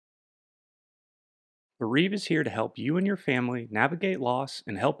Bereave is here to help you and your family navigate loss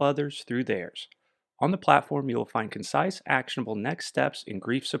and help others through theirs. On the platform, you will find concise, actionable next steps in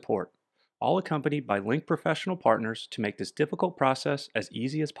grief support, all accompanied by linked professional partners to make this difficult process as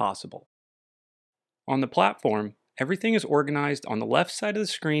easy as possible. On the platform, everything is organized on the left side of the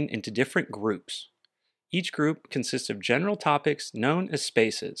screen into different groups. Each group consists of general topics known as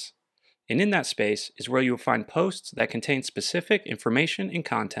spaces, and in that space is where you will find posts that contain specific information and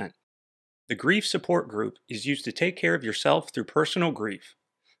content. The Grief Support Group is used to take care of yourself through personal grief.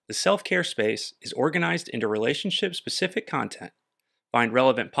 The self-care space is organized into relationship-specific content. Find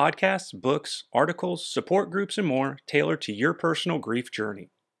relevant podcasts, books, articles, support groups, and more tailored to your personal grief journey.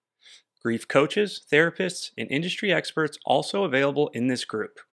 Grief coaches, therapists, and industry experts also available in this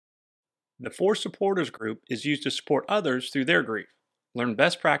group. The For Supporters group is used to support others through their grief. Learn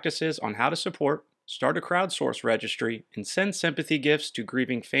best practices on how to support, start a crowdsource registry, and send sympathy gifts to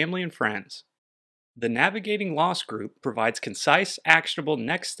grieving family and friends. The Navigating Loss group provides concise, actionable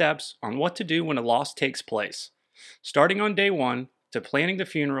next steps on what to do when a loss takes place, starting on day one to planning the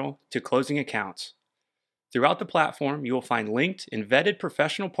funeral to closing accounts. Throughout the platform, you will find linked and vetted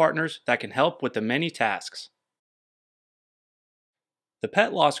professional partners that can help with the many tasks. The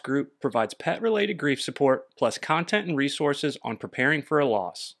Pet Loss group provides pet-related grief support plus content and resources on preparing for a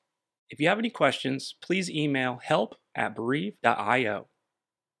loss. If you have any questions, please email help@bereave.io.